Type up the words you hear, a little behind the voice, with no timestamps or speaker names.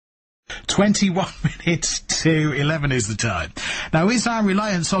21 minutes to 11 is the time. Now, is our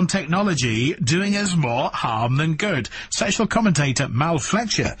reliance on technology doing us more harm than good? Sexual commentator Mal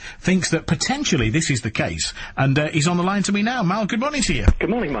Fletcher thinks that potentially this is the case, and he's on the line to me now. Mal, good morning to you. Good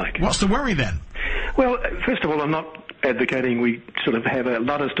morning, Mike. What's the worry then? Well, first of all, I'm not advocating we sort of have a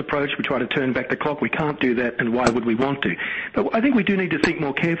Luddist approach. We try to turn back the clock. We can't do that, and why would we want to? But I think we do need to think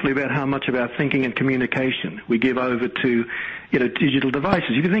more carefully about how much of our thinking and communication we give over to, digital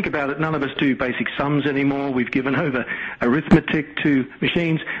devices. If you think about it, none of us do basic sums anymore. We've given over arithmetic to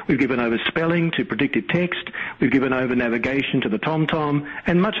machines. We've given over spelling to predictive text. We've given over navigation to the TomTom.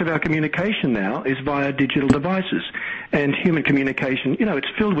 And much of our communication now is via digital devices. And human communication, it's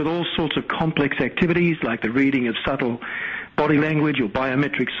filled with all sorts of complex activities like the reading of subtle body language or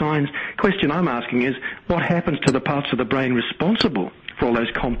biometric signs. Question I'm asking is, what happens to the parts of the brain responsible for all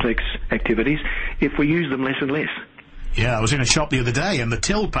those complex activities if we use them less and less? Yeah, I was in a shop the other day and the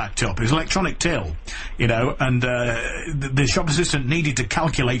till packed up. It was electronic till, and the shop assistant needed to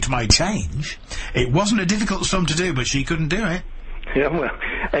calculate my change. It wasn't a difficult sum to do, but she couldn't do it. Yeah, well,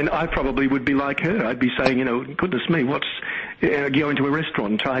 and I probably would be like her. I'd be saying, goodness me, go into a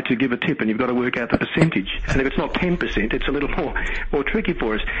restaurant and try to give a tip and you've got to work out the percentage. And if it's not 10%, it's a little more tricky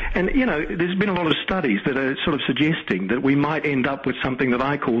for us. And, there's been a lot of studies that are sort of suggesting that we might end up with something that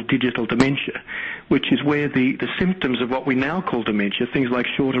I call digital dementia, which is where the symptoms of what we now call dementia, things like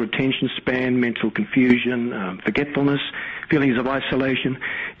shorter attention span, mental confusion, forgetfulness, feelings of isolation,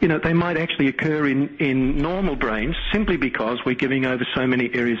 they might actually occur in normal brains simply because we're giving over so many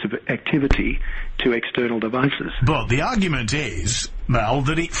areas of activity to external devices. But the argument is, Mel,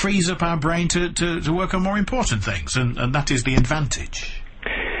 that it frees up our brain to work on more important things, and that is the advantage.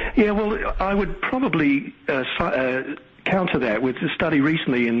 Yeah, well, I would probably counter that with a study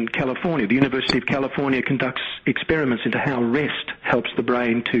recently in California. The University of California conducts experiments into how rest helps the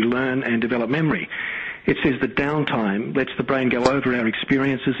brain to learn and develop memory. It says that downtime lets the brain go over our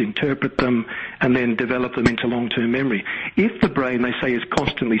experiences, interpret them, and then develop them into long-term memory. If the brain, they say, is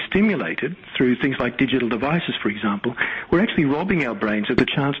constantly stimulated through things like digital devices, for example, we're actually robbing our brains of the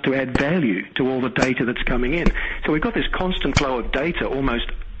chance to add value to all the data that's coming in. So we've got this constant flow of data, almost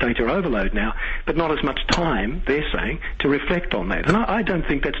data overload now, but not as much time, they're saying, to reflect on that. And I don't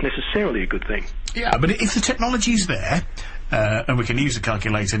think that's necessarily a good thing. Yeah, but if the technology's there, and we can use a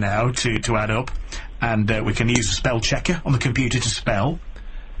calculator now to add up, and we can use a spell checker on the computer to spell,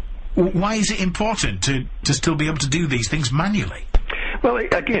 why is it important to still be able to do these things manually? Well,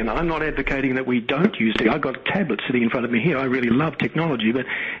 again, I'm not advocating that we don't use it. I've got a tablet sitting in front of me here. I really love technology, but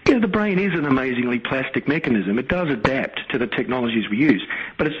the brain is an amazingly plastic mechanism. It does adapt to the technologies we use,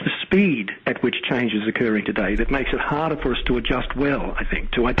 but it's the speed at which change is occurring today that makes it harder for us to adjust well, I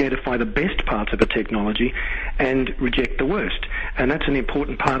think, to identify the best parts of a technology and reject the worst. And that's an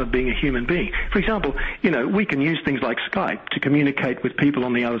important part of being a human being. For example, we can use things like Skype to communicate with people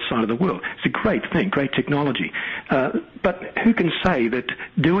on the other side of the world. It's a great thing, great technology. But who can say that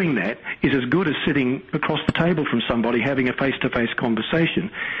doing that is as good as sitting across the table from somebody having a face-to-face conversation?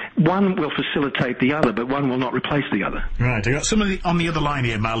 One will facilitate the other, but one will not replace the other. Right, I got somebody on the other line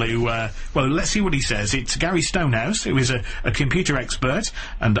here, Mal, who, well, let's see what he says. It's Gary Stonehouse, who is a computer expert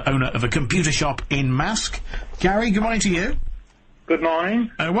and owner of a computer shop in Mask. Gary, good morning to you. Good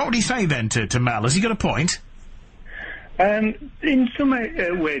morning. What would he say then to Mal? Has he got a point? In some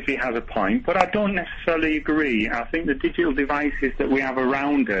ways he has a point, but I don't necessarily agree. I think the digital devices that we have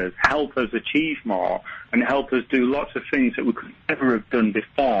around us help us achieve more and help us do lots of things that we could never have done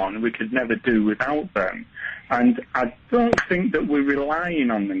before and we could never do without them. And I don't think that we're relying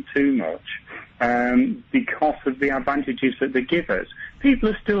on them too much because of the advantages that they give us. People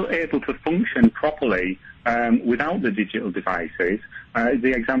are still able to function properly without the digital devices.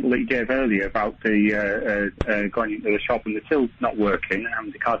 The example that you gave earlier about the going into the shop and the till's not working and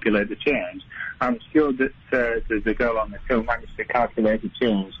having to calculate the change, I'm sure that the girl on the till managed to calculate the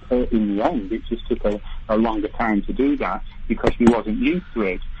change in the end. It just took a longer time to do that because she wasn't used to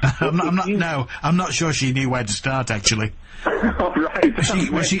it. I'm not sure she knew where to start, actually. Oh,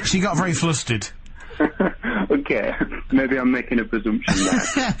 right. She got very flustered. Okay, maybe I'm making a presumption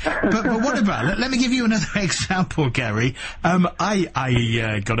there. but what about, let me give you another example, Gary.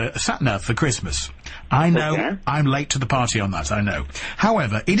 I got a sat-nav for Christmas. I know, okay. I'm late to the party on that, I know.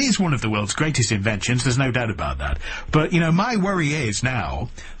 However, it is one of the world's greatest inventions, there's no doubt about that. But, my worry is now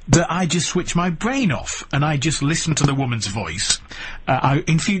that I just switch my brain off and I just listen to the woman's voice.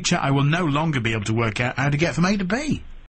 In future, I will no longer be able to work out how to get from A to B.